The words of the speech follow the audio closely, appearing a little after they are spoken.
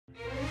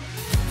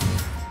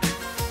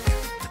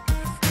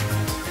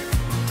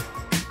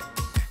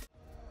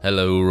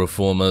Hello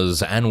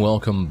Reformers and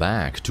welcome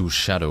back to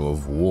Shadow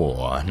of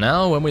War.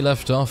 Now when we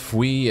left off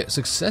we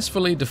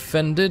successfully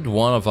defended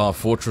one of our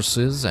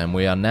fortresses and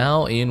we are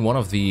now in one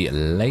of the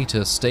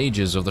later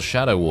stages of the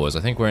Shadow Wars. I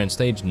think we're in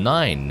stage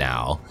 9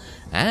 now.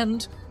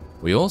 And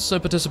we also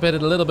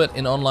participated a little bit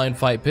in online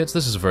fight pits.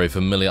 This is a very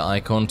familiar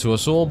icon to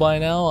us all by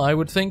now, I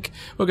would think.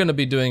 We're going to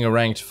be doing a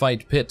ranked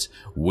fight pit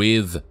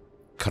with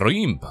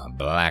Kriemp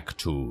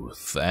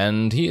Blacktooth,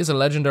 and he is a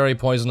legendary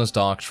poisonous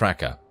dark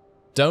tracker.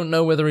 Don't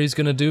know whether he's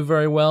going to do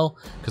very well,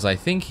 because I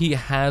think he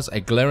has a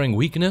glaring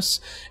weakness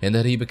in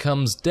that he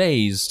becomes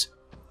dazed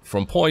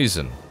from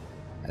poison.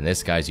 And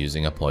this guy's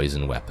using a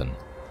poison weapon.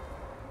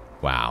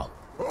 Wow.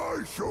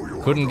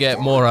 Couldn't get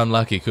more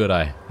unlucky, could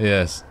I?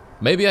 Yes.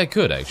 Maybe I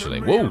could,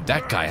 actually. Whoa,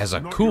 that guy has a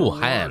cool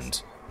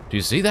hand. Do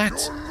you see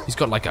that? He's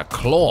got like a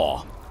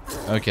claw.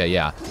 Okay,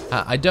 yeah.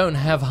 I don't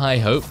have high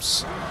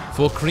hopes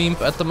for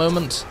Kriemp at the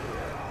moment,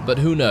 but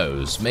who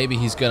knows? Maybe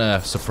he's gonna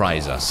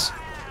surprise us.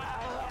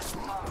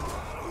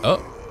 Oh,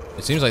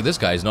 it seems like this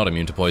guy is not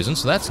immune to poison,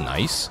 so that's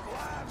nice.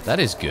 That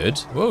is good.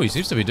 Whoa, he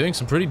seems to be doing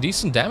some pretty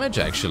decent damage,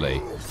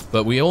 actually.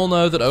 But we all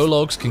know that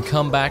Ologs can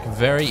come back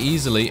very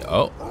easily.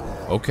 Oh,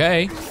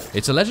 okay.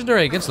 It's a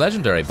legendary against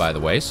legendary, by the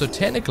way, so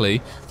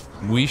technically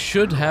we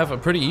should have a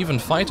pretty even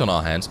fight on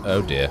our hands.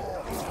 Oh, dear.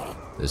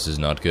 This is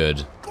not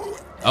good.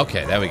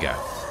 Okay, there we go.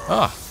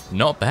 Ah,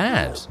 not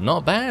bad.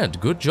 Not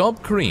bad. Good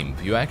job,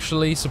 Kriemp. You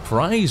actually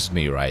surprised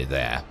me right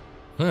there.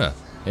 Huh.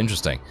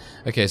 Interesting.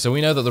 Okay, so we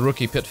know that the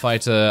rookie pit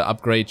fighter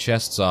upgrade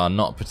chests are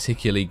not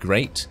particularly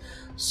great,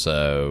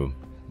 so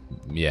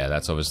yeah,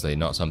 that's obviously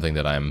not something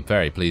that I'm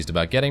very pleased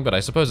about getting, but I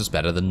suppose it's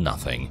better than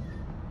nothing.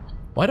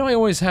 Why do I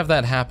always have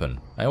that happen?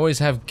 I always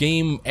have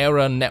game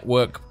error,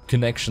 network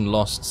connection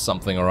lost,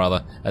 something or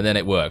other, and then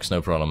it works,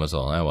 no problem at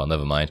all. Oh well,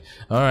 never mind.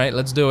 Alright,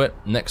 let's do it.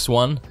 Next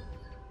one.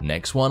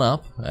 Next one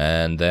up,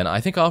 and then I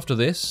think after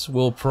this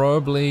we'll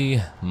probably,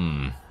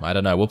 I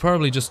don't know, we'll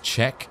probably just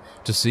check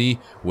to see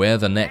where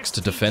the next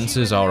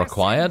defenses are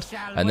required,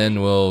 and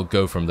then we'll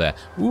go from there.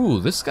 Ooh,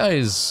 this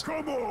guy's...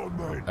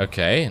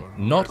 okay,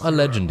 not a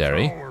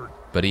legendary,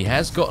 but he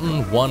has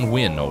gotten one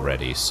win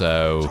already,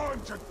 so...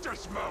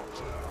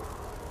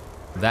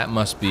 that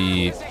must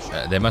be...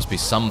 there must be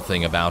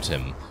something about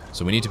him.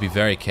 So we need to be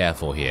very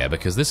careful here,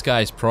 because this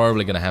guy's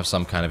probably going to have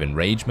some kind of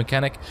enrage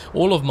mechanic.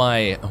 All of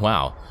my...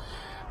 wow.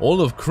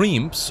 All of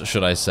Kriemp's,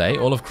 should I say,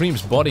 all of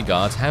Kriemp's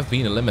bodyguards have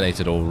been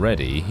eliminated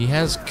already. He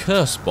has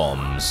curse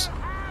bombs.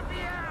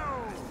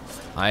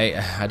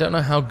 I don't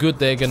know how good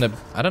they're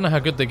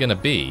gonna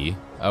be.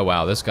 Oh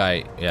wow, this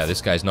guy, yeah,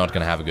 this guy's not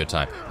gonna have a good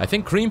time. I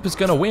think Kriemp is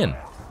gonna win.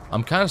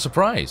 I'm kind of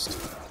surprised.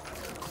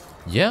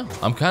 Yeah,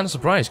 I'm kind of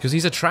surprised because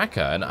he's a tracker,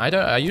 and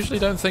I usually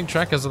don't think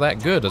trackers are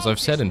that good, as I've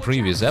said in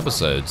previous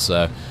episodes.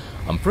 So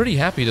I'm pretty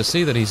happy to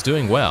see that he's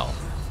doing well.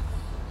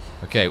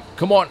 Okay,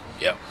 come on,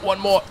 yeah,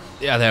 one more.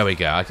 Yeah, there we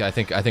go. I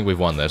think we've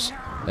won this.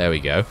 There we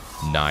go.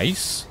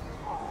 Nice.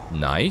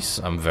 Nice.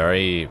 I'm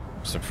very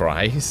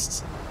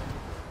surprised.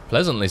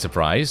 Pleasantly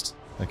surprised.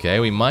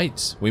 Okay, we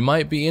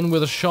might be in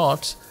with a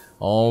shot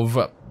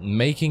of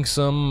making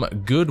some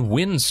good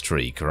win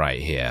streak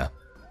right here.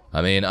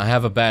 I mean, I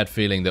have a bad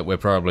feeling that we're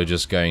probably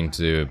just going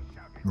to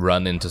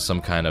run into some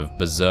kind of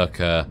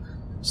berserker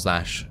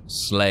slash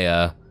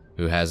slayer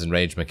who has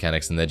enraged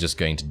mechanics, and they're just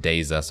going to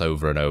daze us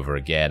over and over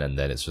again, and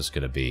then it's just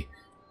going to be,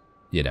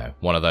 you know,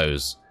 one of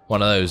those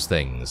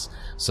things.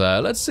 So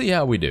let's see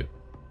how we do.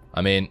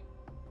 I mean,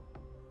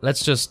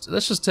 let's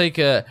just take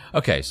a...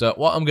 okay, so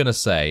what I'm gonna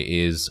say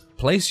is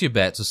place your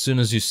bets as soon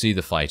as you see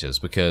the fighters,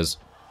 because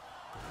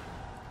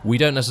we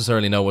don't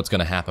necessarily know what's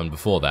gonna happen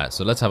before that.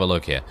 So let's have a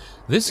look here.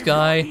 This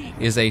guy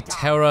is a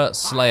Terror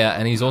Slayer,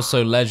 and he's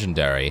also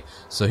legendary,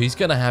 so he's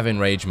gonna have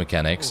enrage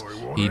mechanics.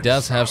 He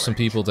does have some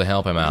people to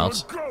help him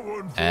out,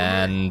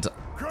 and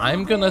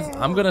I'm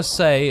gonna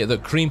say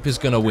that Kriemp is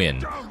gonna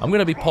win. I'm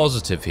gonna be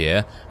positive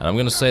here, and I'm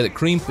gonna say that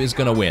Kriemp is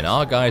gonna win.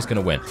 Our guy's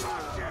gonna win.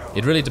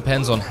 It really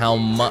depends on how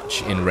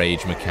much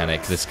enrage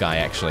mechanic this guy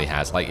actually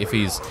has. Like, if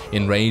he's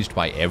enraged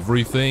by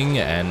everything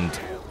and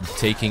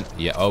taking...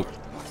 yeah, oh,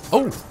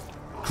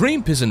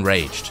 Kriemp is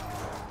enraged.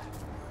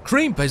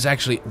 Kriemp is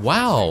actually...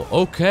 wow,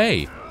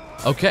 okay.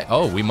 Okay,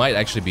 oh, we might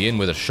actually be in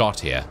with a shot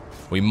here.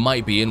 We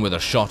might be in with a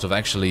shot of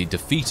actually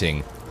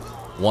defeating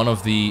one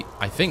of the,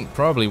 I think,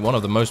 probably one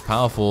of the most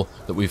powerful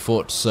that we've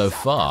fought so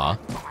far.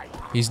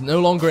 He's no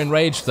longer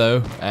enraged,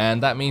 though,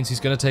 and that means he's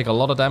going to take a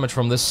lot of damage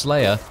from this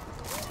Slayer.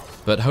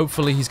 But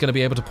hopefully he's going to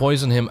be able to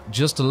poison him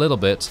just a little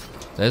bit.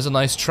 There's a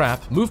nice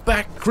trap. Move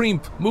back,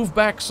 Kriemp! Move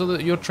back so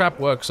that your trap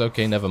works.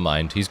 Okay, never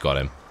mind. He's got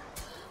him.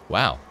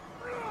 Wow.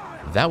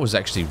 That was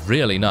actually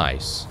really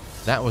nice.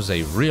 That was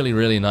a really,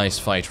 really nice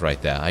fight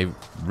right there. I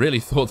really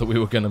thought that we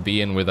were going to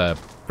be in with a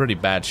pretty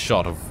bad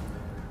shot of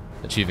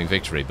achieving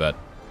victory, but...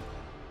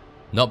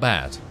 not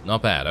bad,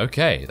 not bad.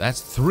 Okay, that's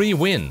 3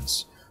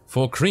 wins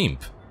for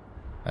Kriemp.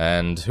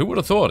 And who would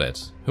have thought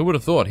it? Who would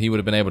have thought he would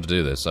have been able to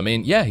do this? I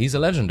mean, yeah, he's a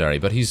legendary,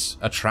 but he's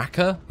a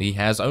tracker. He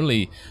has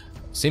only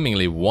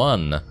seemingly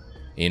one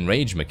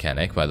enrage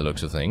mechanic by the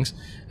looks of things.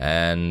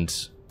 And,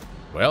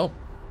 well,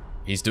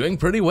 he's doing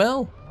pretty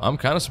well. I'm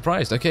kind of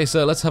surprised. Okay,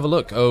 so let's have a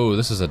look. Oh,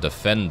 this is a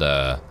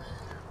defender.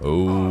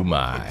 Oh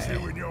my.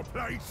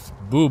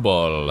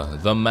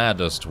 Boobol, the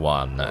maddest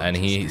one, and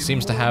he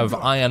seems to have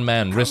Iron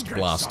Man wrist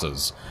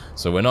blasters.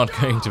 So we're not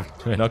going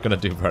to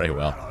do very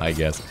well, I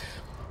guess.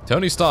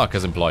 Tony Stark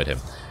has employed him.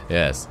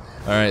 Yes.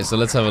 All right, so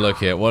let's have a look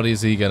here. What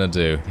is he gonna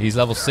do? He's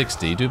level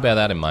 60. Do bear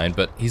that in mind.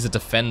 But he's a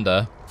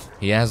defender.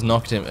 He has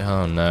knocked him.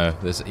 Oh no.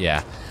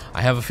 Yeah.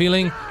 I have a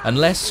feeling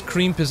unless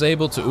Creamp is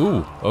able to.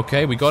 Ooh.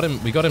 Okay, we got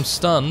him. We got him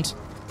stunned.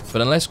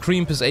 But unless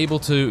Creamp is able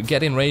to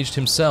get enraged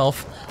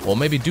himself, or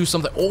maybe do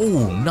something.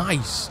 Oh,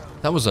 nice.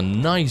 That was a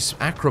nice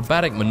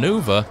acrobatic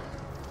maneuver.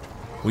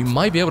 We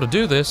might be able to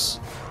do this.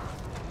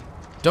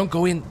 Don't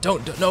go in.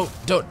 Don't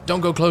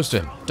go close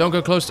to him. Don't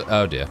go close to.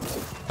 Oh dear.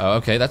 Oh,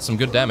 okay, that's some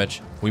good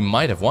damage. We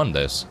might have won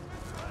this.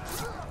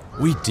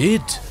 We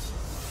did.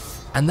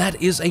 And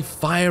that is a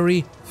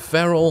fiery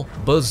feral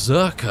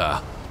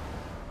berserker.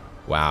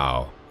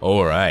 Wow.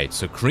 All right.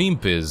 So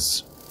Creamp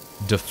is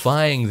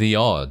defying the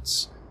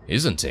odds,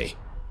 isn't he?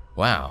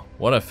 Wow.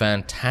 What a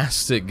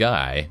fantastic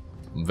guy.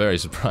 I'm very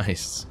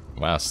surprised.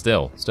 Wow.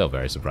 Still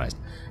very surprised.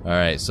 All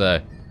right.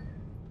 So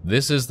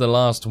this is the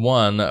last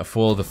one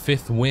for the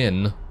 5th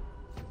win.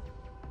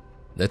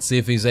 Let's see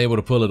if he's able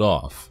to pull it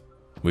off.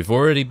 We've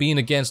already been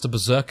against a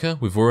Berserker,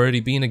 we've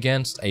already been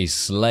against a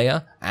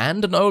Slayer,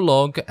 and an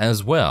Olog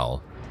as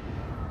well.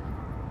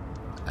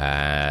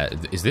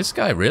 Is this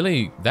guy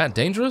really that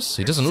dangerous?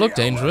 He doesn't look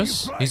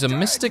dangerous. He's a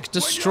Mystic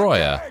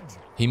Destroyer.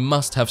 He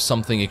must have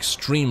something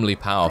extremely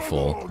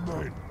powerful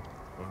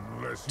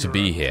to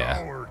be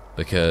here.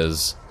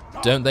 Because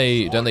don't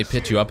they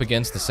pit you up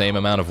against the same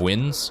amount of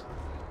wins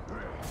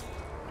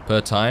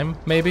per time,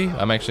 maybe?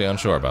 I'm actually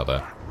unsure about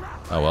that.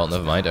 Oh well,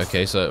 never mind.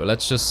 Okay, so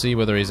let's just see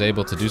whether he's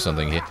able to do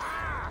something here.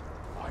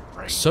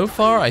 So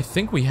far, I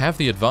think we have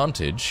the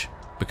advantage,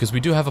 because we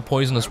do have a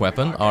poisonous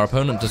weapon. Our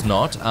opponent does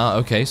not.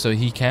 Okay, so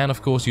he can,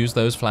 of course, use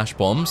those flash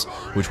bombs,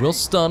 which will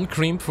stun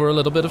Creamp for a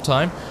little bit of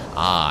time.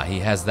 He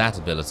has that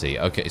ability.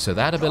 Okay, so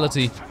that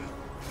ability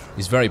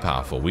is very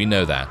powerful. We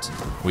know that.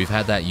 We've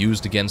had that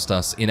used against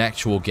us in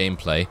actual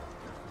gameplay.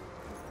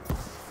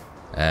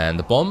 And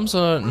the bombs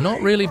are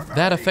not really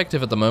that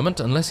effective at the moment,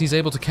 unless he's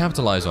able to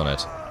capitalize on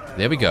it.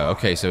 There we go.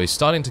 Okay, so he's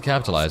starting to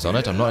capitalize on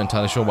it. I'm not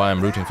entirely sure why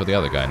I'm rooting for the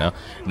other guy now.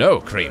 No,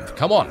 Creamp,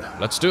 come on.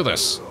 Let's do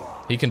this.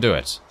 He can do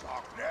it.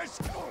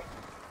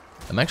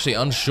 I'm actually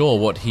unsure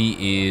what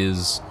he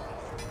is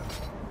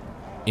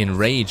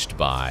enraged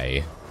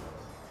by.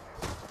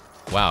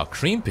 Wow,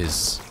 Creamp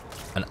is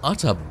an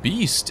utter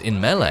beast in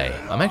melee.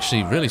 I'm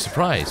actually really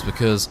surprised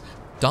because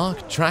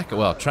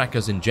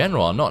trackers in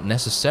general are not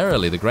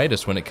necessarily the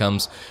greatest when it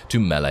comes to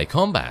melee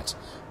combat.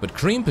 But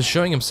Creamp is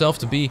showing himself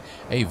to be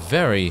a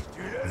very,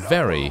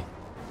 very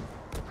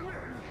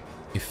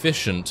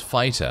efficient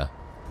fighter.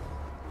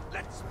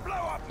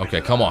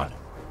 Okay, come on.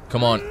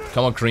 Come on,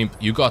 Creamp,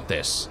 you got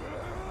this.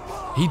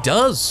 He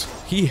does.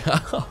 He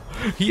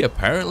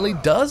apparently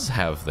does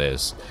have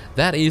this.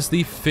 That is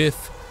the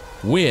 5th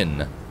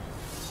win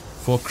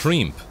for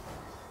Creamp.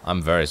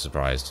 I'm very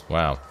surprised.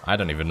 Wow, I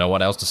don't even know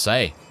what else to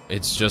say.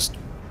 It's just...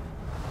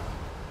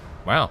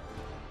 wow.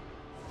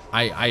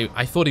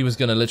 I thought he was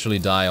going to literally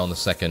die on the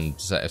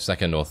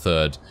second or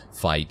third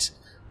fight.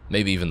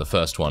 Maybe even the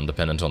first one,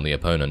 dependent on the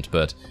opponent,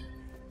 but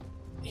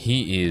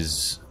he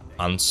is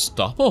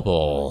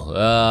unstoppable.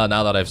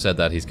 Now that I've said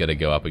that, he's going to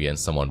go up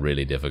against someone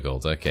really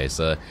difficult. Okay,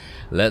 so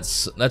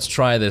let's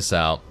try this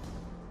out.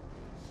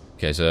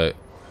 Okay, so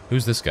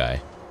who's this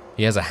guy?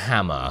 He has a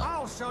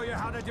hammer.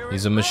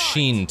 He's a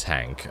machine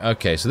tank.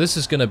 Okay, so this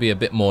is going to be a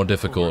bit more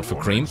difficult for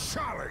Creamp,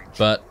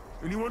 but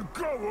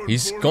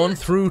he's gone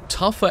through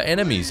tougher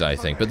enemies, I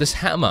think. But this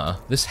hammer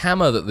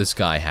that this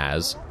guy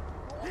has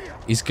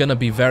is going to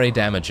be very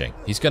damaging.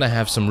 He's going to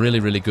have some really,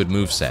 really good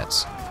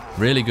movesets.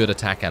 Really good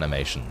attack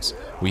animations.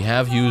 We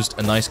have used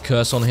a nice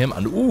curse on him,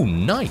 and ooh,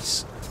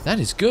 nice! That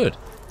is good.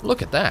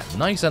 Look at that.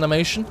 Nice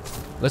animation.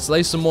 Let's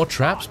lay some more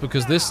traps,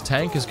 because this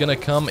tank is going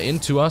to come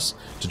into us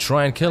to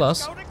try and kill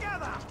us.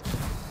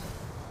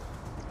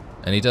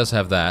 And he does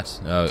have that.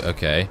 Oh,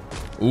 okay.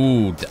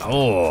 Ooh,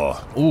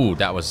 ooh,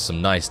 that was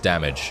some nice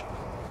damage.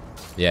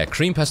 Yeah,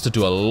 Creamp has to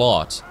do a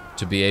lot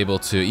to be able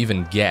to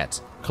even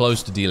get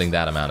close to dealing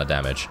that amount of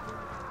damage.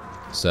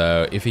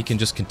 So if he can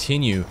just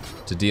continue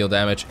to deal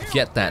damage,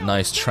 get that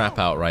nice trap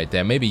out right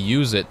there, maybe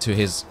use it to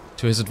his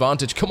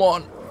advantage. Come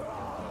on!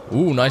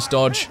 Ooh, nice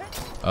dodge.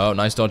 Oh,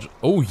 nice dodge.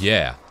 Oh,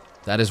 yeah.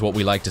 That is what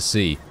we like to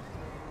see.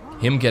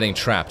 Him getting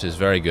trapped is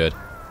very good.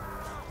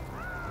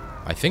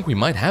 I think we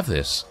might have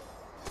this.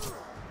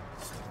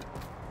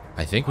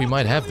 I think we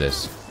might have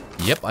this.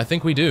 Yep, I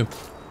think we do.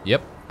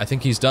 Yep, I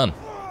think he's done.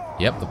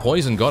 Yep, the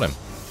poison got him.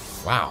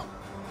 Wow.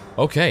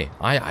 Okay,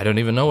 I don't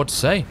even know what to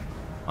say.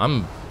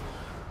 I'm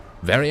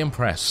very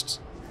impressed.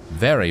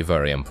 Very,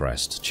 very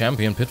impressed.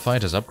 Champion Pit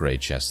Fighters upgrade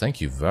chest.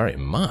 Thank you very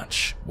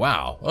much.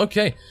 Wow.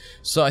 Okay,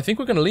 so I think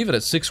we're going to leave it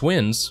at 6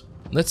 wins.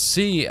 Let's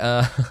see,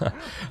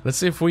 let's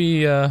see if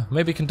we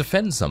maybe can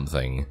defend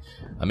something.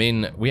 I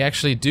mean, we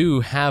actually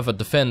do have a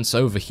defense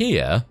over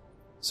here.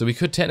 So we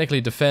could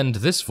technically defend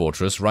this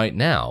fortress right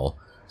now.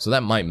 So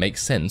that might make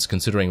sense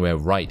considering we're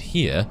right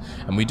here.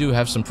 And we do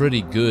have some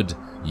pretty good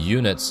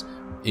units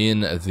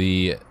in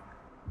the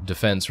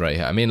defense right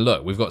here. I mean,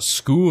 look, we've got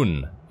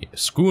Skoon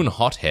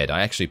Hothead.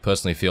 I actually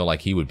personally feel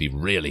like he would be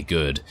really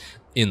good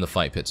in the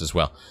fight pits as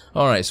well.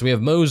 Alright, so we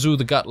have Mozu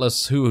the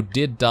Gutless, who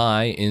did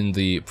die in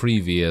the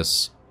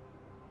previous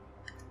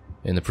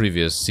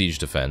siege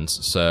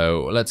defense.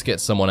 So let's get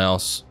someone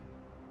else.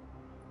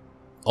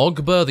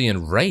 Ogbur the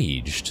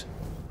Enraged.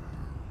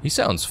 He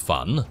sounds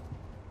fun.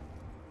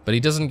 But he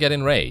doesn't get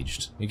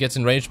enraged. He gets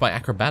enraged by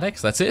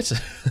acrobatics, that's it?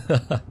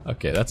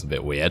 Okay, that's a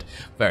bit weird.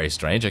 Very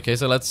strange. Okay,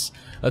 so let's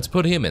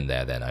put him in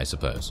there then, I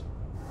suppose.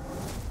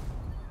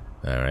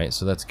 Alright,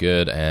 so that's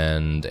good.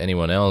 And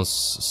anyone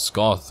else?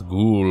 Skoth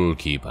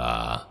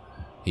Ghoulkeeper.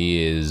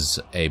 He is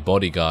a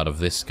bodyguard of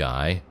this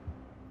guy.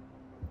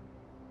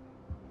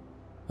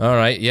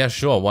 Alright, yeah,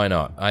 sure, why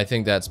not? I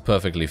think that's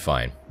perfectly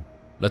fine.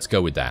 Let's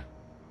go with that.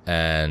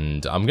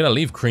 And I'm gonna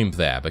leave Creamp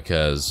there,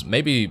 because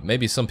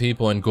maybe some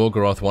people in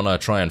Gorgoroth want to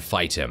try and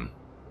fight him.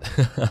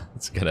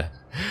 It's gonna...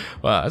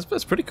 Wow,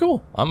 that's pretty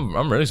cool.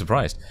 I'm really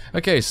surprised.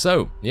 Okay,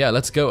 so, yeah,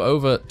 let's go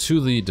over to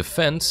the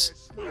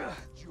defense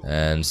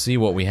and see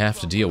what we have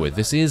to deal with.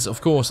 This is, of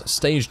course,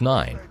 Stage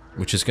 9,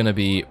 which is gonna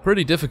be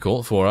pretty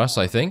difficult for us,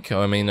 I think.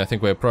 I mean, I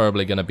think we're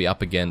probably gonna be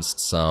up against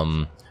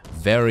some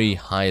very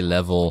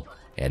high-level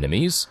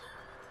enemies.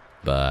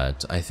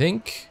 But I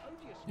think,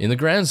 in the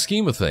grand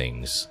scheme of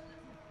things,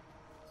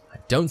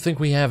 don't think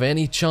we have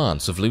any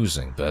chance of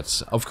losing,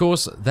 but of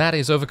course that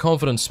is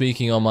overconfidence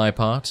speaking on my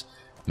part.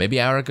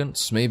 Maybe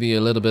arrogance, maybe a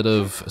little bit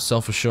of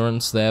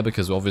self-assurance there,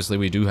 because obviously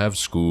we do have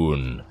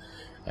Skoon,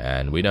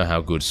 and we know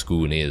how good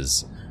Skoon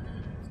is.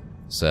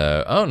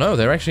 So, oh no,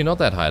 they're actually not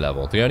that high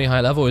level. The only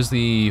high level is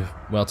the,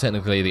 well,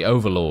 technically the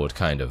Overlord,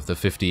 kind of, the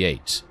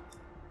 58.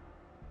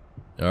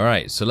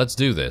 Alright, so let's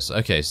do this.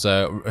 Okay,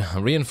 so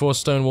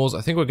reinforced stone walls. I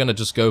think we're going to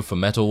just go for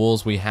metal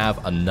walls. We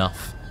have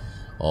enough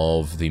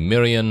of the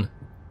Mirian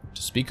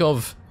to speak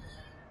of.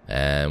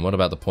 And what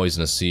about the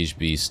poisonous siege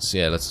beasts?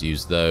 Yeah, let's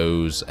use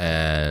those.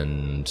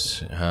 And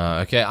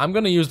okay, I'm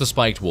gonna use the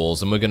spiked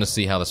walls, and we're gonna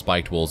see how the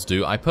spiked walls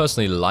do. I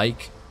personally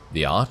like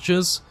the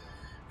archers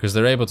because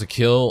they're able to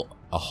kill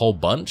a whole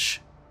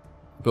bunch,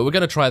 but we're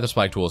gonna try the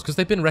spiked walls because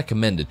they've been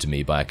recommended to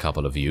me by a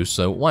couple of you,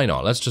 so why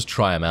not? Let's just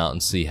try them out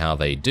and see how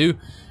they do.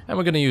 And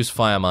we're gonna use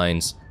fire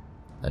mines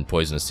and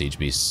poisonous siege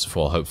beasts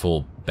for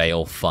hopeful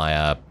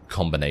balefire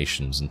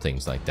combinations and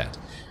things like that.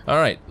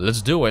 Alright,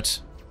 let's do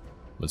it.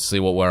 Let's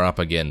see what we're up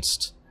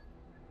against.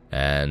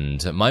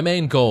 And my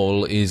main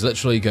goal is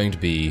literally going to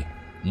be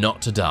not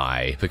to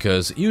die,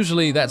 because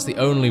usually that's the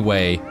only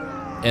way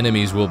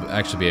enemies will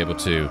actually be able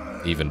to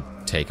even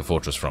take a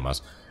fortress from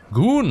us.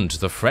 Gund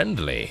the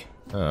Friendly.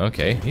 Oh,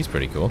 okay, he's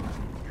pretty cool.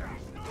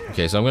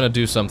 Okay, so I'm going to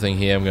do something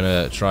here. I'm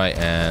going to try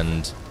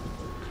and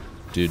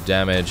do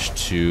damage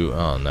to...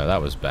 Oh, no,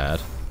 that was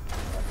bad.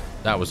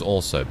 That was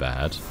also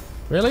bad.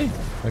 Really?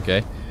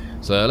 Okay.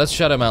 So let's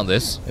shadow mount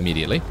this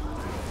immediately.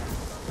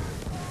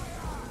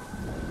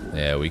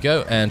 There we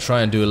go, and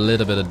try and do a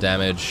little bit of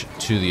damage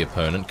to the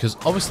opponent, because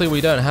obviously we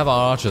don't have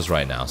our archers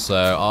right now, so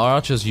our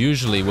archers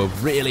usually were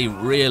really,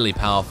 really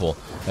powerful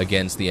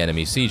against the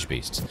enemy siege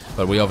beasts,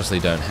 but we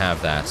obviously don't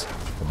have that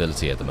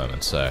ability at the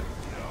moment, so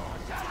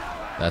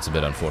that's a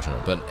bit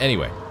unfortunate. But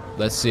anyway,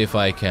 let's see if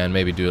I can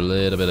maybe do a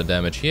little bit of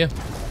damage here.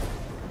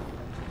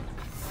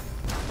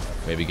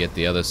 Maybe get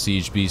the other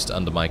siege beast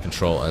under my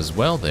control as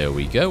well. There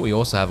we go. We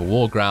also have a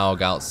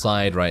Wargraug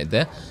outside right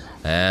there.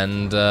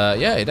 And,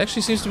 yeah, it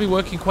actually seems to be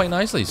working quite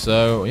nicely,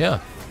 so,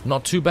 yeah,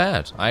 not too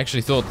bad. I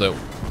actually thought that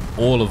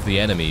all of the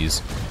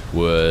enemies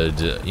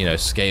would, you know,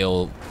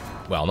 scale,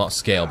 well, not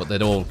scale, but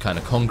they'd all kind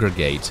of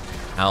congregate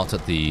out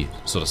at the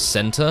sort of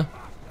center,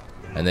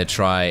 and they'd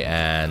try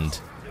and,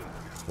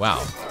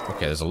 wow,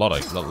 okay, there's a lot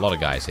of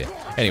guys here.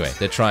 Anyway,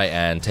 they'd try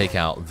and take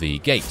out the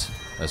gate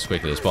as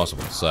quickly as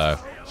possible, so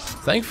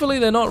thankfully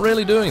they're not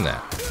really doing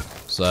that.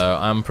 So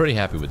I'm pretty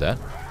happy with that.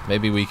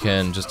 Maybe we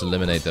can just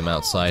eliminate them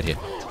outside here.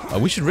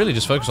 We should really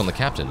just focus on the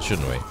captains,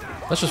 shouldn't we?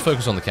 Let's just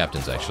focus on the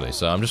captains, actually.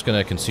 So I'm just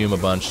going to consume a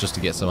bunch just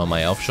to get some of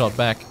my elf shot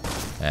back.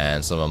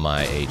 And some of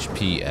my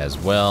HP as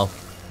well.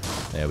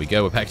 There we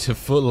go, we're back to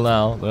full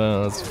now.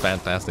 Oh, that's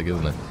fantastic,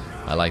 isn't it?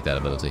 I like that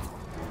ability.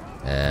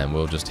 And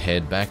we'll just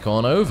head back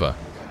on over.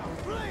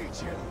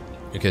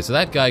 Okay, so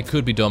that guy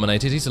could be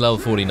dominated. He's a level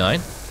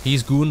 49.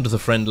 He's Gund the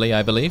Friendly,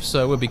 I believe,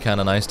 so it would be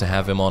kind of nice to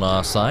have him on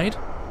our side.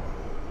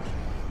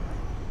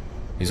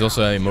 He's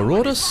also a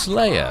Marauder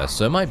Slayer,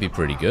 so it might be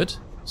pretty good.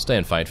 Stay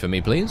and fight for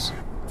me, please.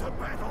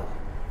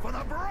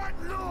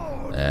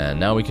 And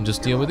now we can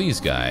just deal with these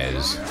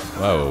guys.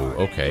 Whoa,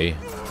 okay.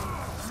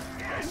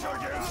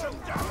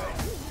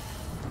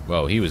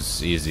 Whoa, he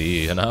was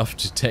easy enough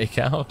to take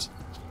out.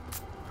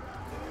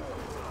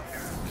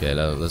 Okay,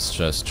 let's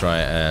just try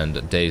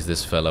and daze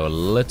this fellow a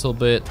little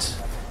bit.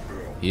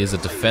 He is a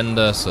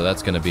defender, so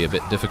that's going to be a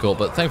bit difficult,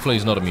 but thankfully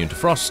he's not immune to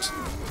frost.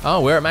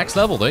 Oh, we're at max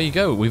level. There you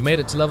go. We've made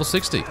it to level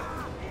 60.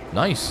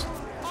 Nice.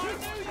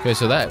 Okay,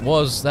 so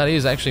that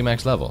is actually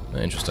max level.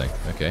 Interesting.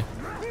 Okay.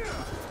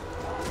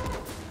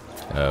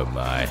 Oh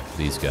my,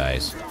 these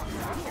guys.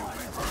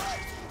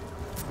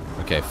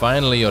 Okay,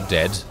 finally you're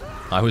dead.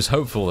 I was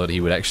hopeful that he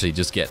would actually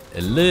just get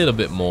a little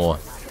bit more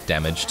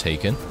damage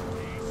taken.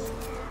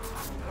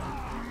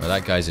 Well,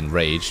 that guy's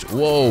enraged.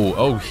 Whoa!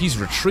 Oh, he's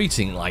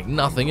retreating like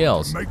nothing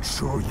else. Make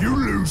sure you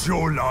lose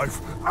your life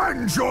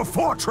and your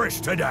fortress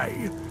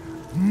today.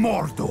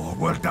 Mordor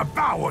will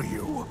devour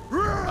you.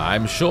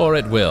 I'm sure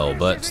it will,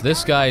 but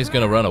this guy's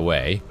gonna run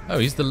away. Oh,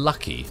 he's the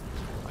lucky.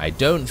 I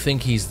don't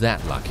think he's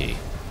that lucky,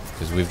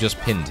 because we've just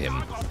pinned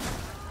him.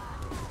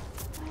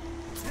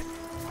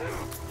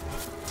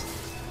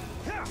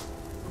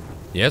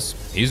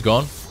 Yes, he's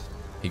gone.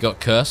 He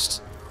got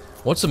cursed.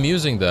 What's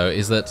amusing, though,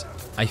 is that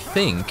I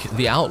think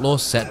the Outlaw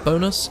set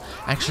bonus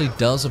actually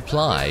does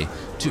apply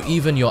to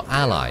even your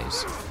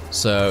allies.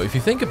 So, if you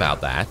think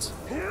about that,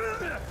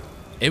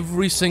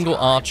 every single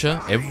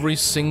archer, every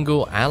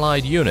single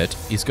allied unit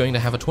is going to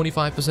have a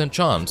 25%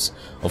 chance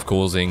of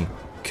causing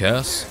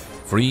curse,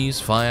 freeze,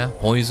 fire,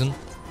 poison,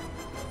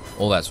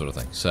 all that sort of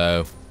thing.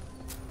 So,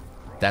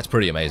 that's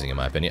pretty amazing in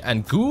my opinion.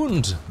 And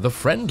Gund, the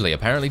Friendly,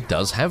 apparently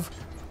does have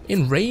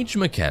enrage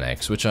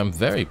mechanics, which I'm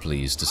very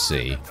pleased to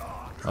see.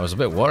 I was a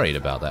bit worried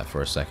about that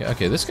for a second.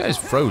 Okay, this guy's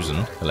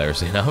frozen,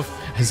 hilariously enough.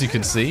 As you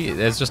can see,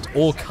 there's just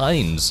all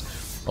kinds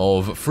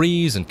of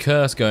freeze and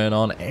curse going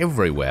on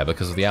everywhere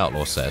because of the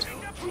Outlaw set.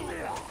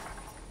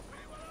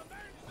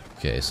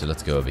 Okay, so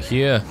let's go over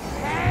here.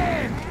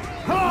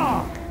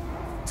 Hark!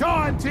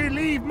 Time to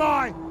leave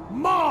my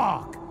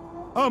mark!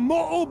 A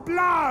mortal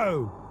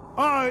blow!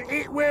 Oh,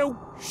 it will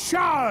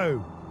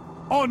show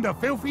on the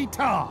filthy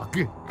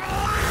targ.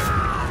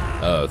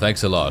 Oh,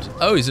 thanks a lot.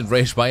 Oh, he's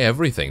enraged by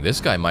everything. This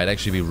guy might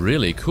actually be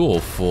really cool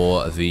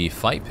for the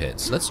fight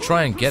pits. Let's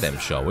try and get him,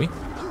 shall we?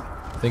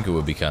 I think it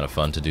would be kind of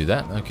fun to do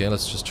that. Okay,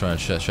 let's just try and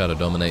Shadow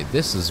Dominate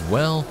this as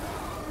well.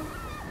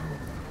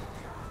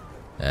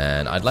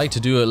 And I'd like to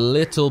do a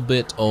little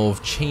bit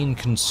of chain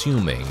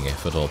consuming,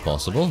 if at all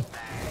possible.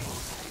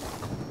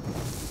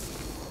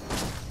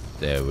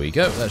 There we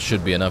go. That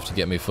should be enough to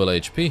get me full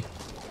HP.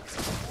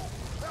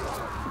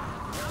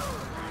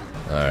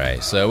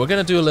 Alright, so we're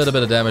going to do a little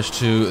bit of damage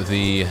to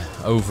the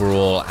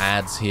overall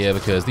adds here,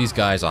 because these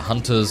guys are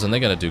hunters and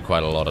they're going to do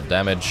quite a lot of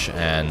damage.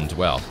 And,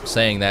 well,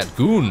 saying that,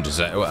 Gund,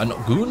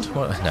 not Gund?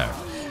 What? No.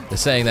 They're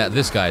saying that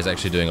this guy is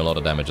actually doing a lot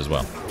of damage as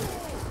well.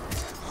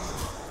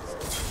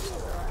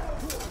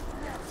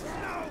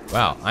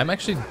 Wow, I'm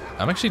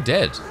actually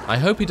dead. I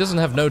hope he doesn't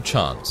have no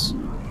chance.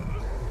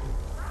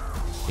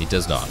 He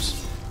does not.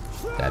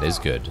 That is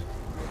good.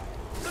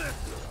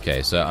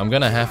 Okay, so I'm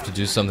gonna have to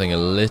do something a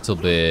little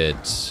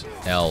bit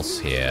else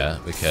here,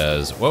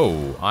 because,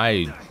 whoa,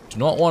 I do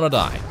not want to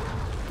die.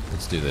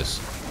 Let's do this.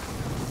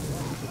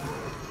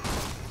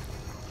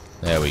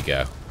 There we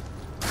go.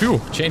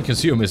 Phew, Chain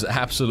Consume is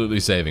absolutely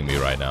saving me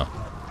right now.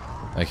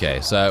 Okay,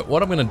 so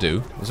what I'm gonna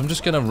do is I'm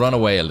just gonna run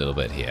away a little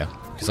bit here,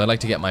 because I like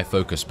to get my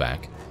focus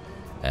back.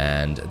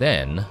 And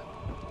then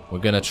we're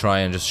gonna try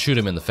and just shoot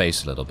him in the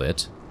face a little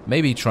bit.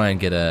 Maybe try and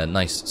get a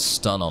nice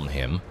stun on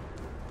him.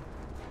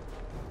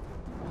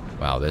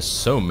 Wow, there's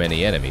so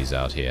many enemies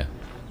out here.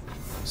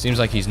 Seems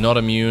like he's not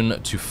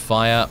immune to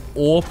fire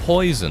or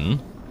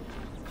poison.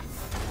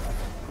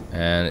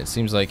 And it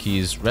seems like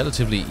he's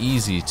relatively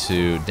easy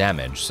to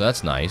damage, so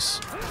that's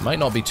nice. Might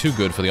not be too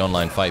good for the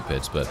online fight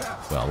pits, but,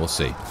 well, we'll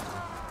see.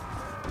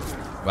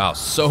 Wow,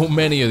 so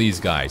many of these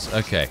guys.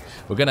 Okay,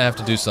 we're gonna have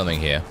to do something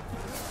here.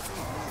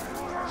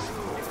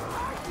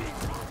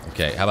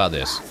 Okay, how about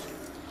this?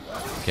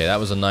 Okay, that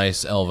was a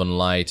nice Elven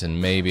Light, and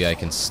maybe I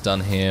can stun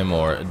him,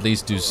 or at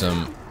least do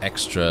some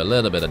extra,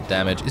 little bit of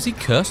damage. Is he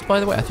cursed, by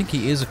the way? I think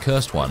he is a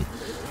cursed one,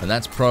 and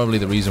that's probably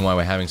the reason why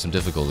we're having some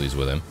difficulties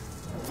with him.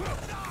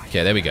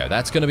 Okay, there we go.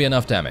 That's going to be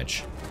enough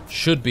damage.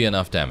 Should be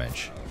enough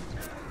damage.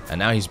 And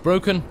now he's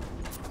broken,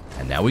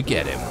 and now we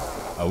get him.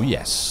 Oh,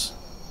 yes.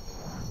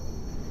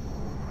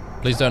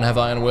 Please don't have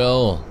Iron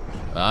Will.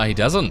 Ah, he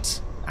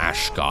doesn't.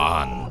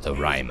 Ashkan, the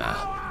Rhymer.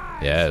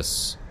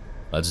 Yes.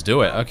 Let's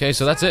do it. Okay,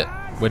 so that's it.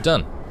 We're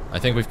done. I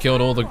think we've killed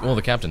all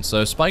the captains.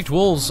 So Spiked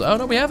Wolves. Oh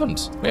no, we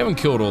haven't. We haven't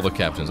killed all the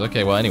captains.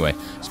 Okay, well anyway,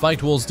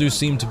 Spiked Wolves do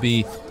seem to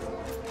be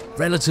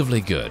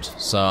relatively good.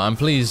 So I'm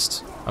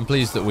pleased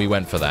that we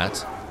went for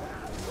that.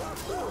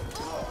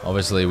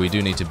 Obviously, we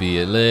do need to be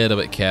a little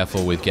bit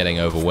careful with getting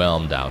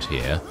overwhelmed out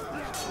here.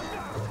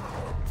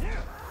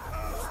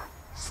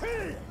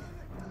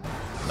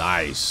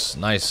 Nice.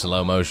 Nice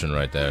slow motion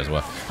right there as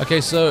well.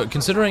 Okay, so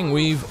considering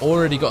we've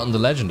already gotten the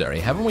legendary,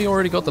 haven't we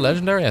already got the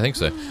legendary? I think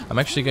so. I'm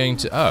actually going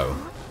to... Oh,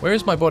 where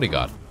is my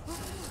bodyguard?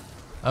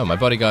 Oh, my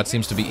bodyguard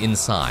seems to be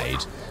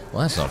inside.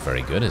 Well, that's not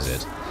very good, is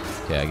it?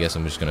 Okay, I guess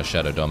I'm just going to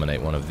Shadow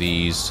Dominate one of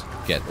these.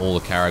 Get all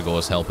the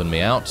Caragors helping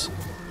me out.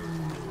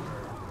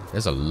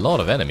 There's a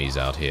lot of enemies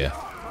out here.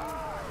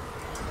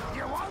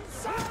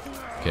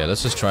 Okay,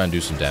 let's just try and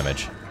do some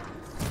damage.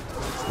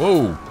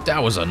 Whoa,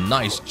 that was a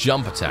nice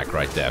jump attack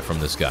right there from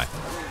this guy.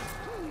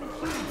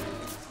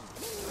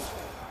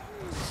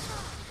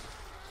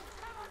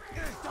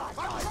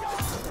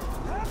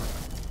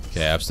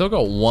 Okay, I've still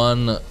got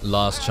one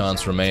last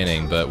chance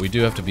remaining, but we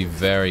do have to be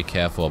very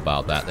careful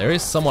about that. There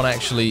is someone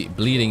actually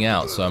bleeding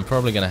out, so I'm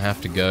probably going to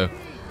have to go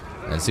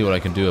and see what I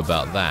can do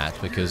about that,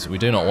 because we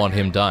do not want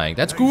him dying.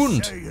 That's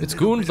Gund! It's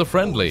Gund the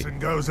friendly.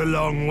 Goes a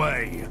long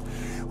way.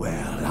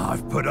 Well,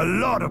 I've put a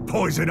lot of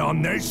poison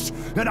on this,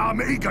 and I'm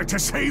eager to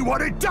see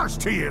what it does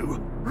to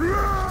you.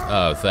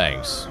 Oh,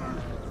 thanks.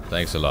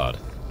 Thanks a lot.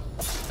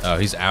 Oh,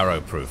 he's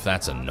arrow-proof.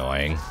 That's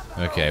annoying.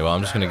 Okay, well,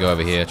 I'm just going to go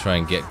over here, try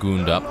and get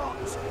Gund up.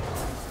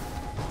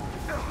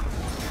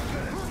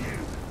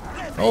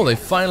 Oh, they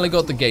finally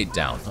got the gate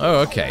down.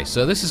 Oh, okay.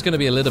 So this is going to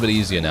be a little bit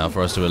easier now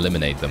for us to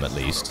eliminate them, at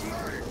least.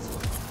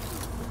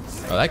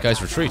 Oh, that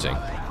guy's retreating.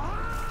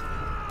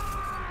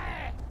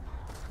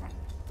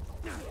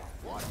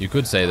 You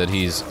could say that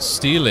he's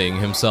stealing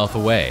himself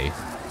away.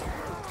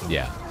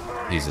 Yeah,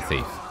 he's a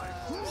thief.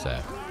 So,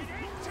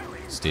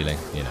 stealing,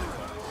 you know.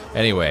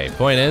 Anyway,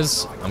 point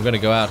is, I'm going to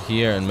go out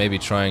here and maybe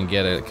try and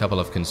get a couple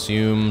of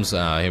consumes.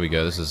 Here we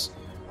go. This is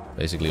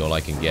basically all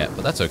I can get,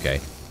 but that's okay.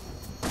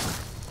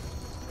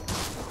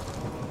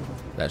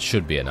 That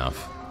should be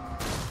enough.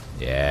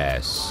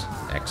 Yes,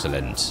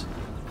 excellent.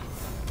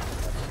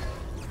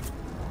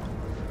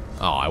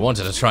 Oh, I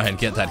wanted to try and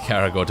get that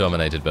Karagor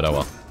dominated, but oh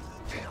well.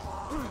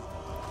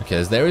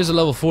 Okay, there is a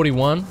level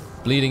 41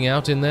 bleeding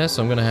out in there,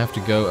 so I'm going to have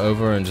to go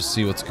over and just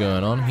see what's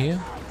going on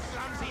here.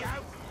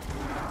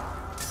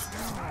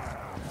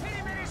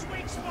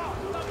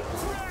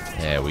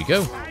 There we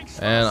go.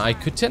 And I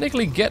could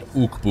technically get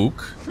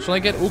Ukbuk. Shall I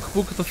get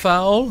Ukbuk the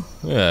Foul?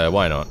 Yeah,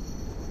 why not?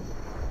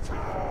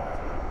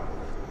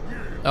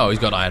 Oh, he's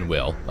got Iron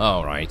Will.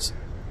 Alright.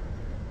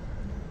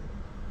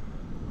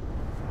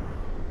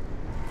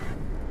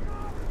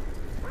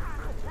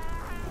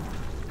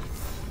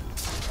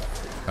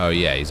 Oh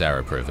yeah, he's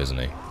arrow-proof, isn't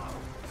he?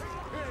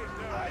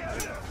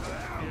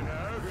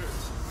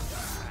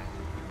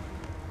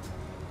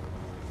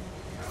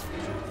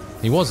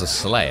 He was a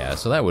Slayer,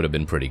 so that would have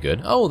been pretty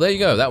good. Oh, there you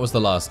go, that was the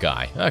last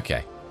guy.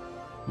 Okay.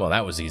 Well,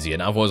 that was easy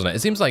enough, wasn't it? It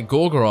seems like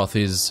Gorgoroth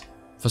is,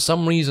 for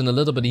some reason, a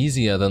little bit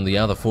easier than the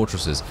other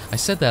fortresses. I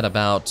said that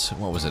about...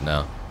 what was it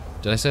now?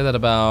 Did I say that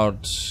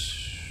about...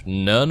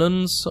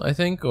 Nurnons, I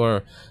think?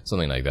 Or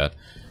something like that.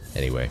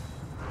 Anyway.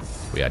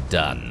 We are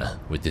done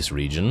with this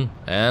region,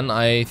 and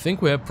I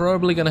think we're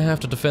probably going to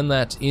have to defend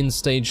that in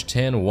stage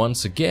 10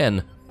 once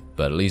again,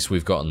 but at least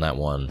we've gotten that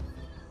one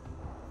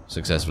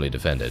successfully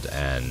defended,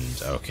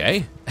 and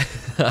okay.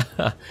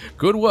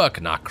 Good work,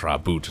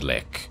 Nakra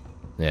Bootlick.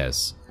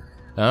 Yes.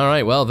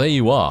 Alright, well, there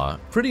you are.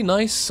 Pretty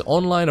nice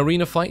online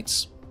arena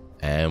fights,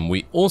 and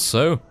we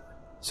also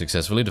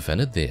successfully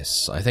defended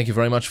this. I thank you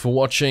very much for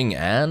watching,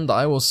 and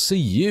I will see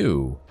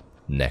you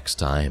next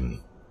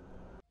time.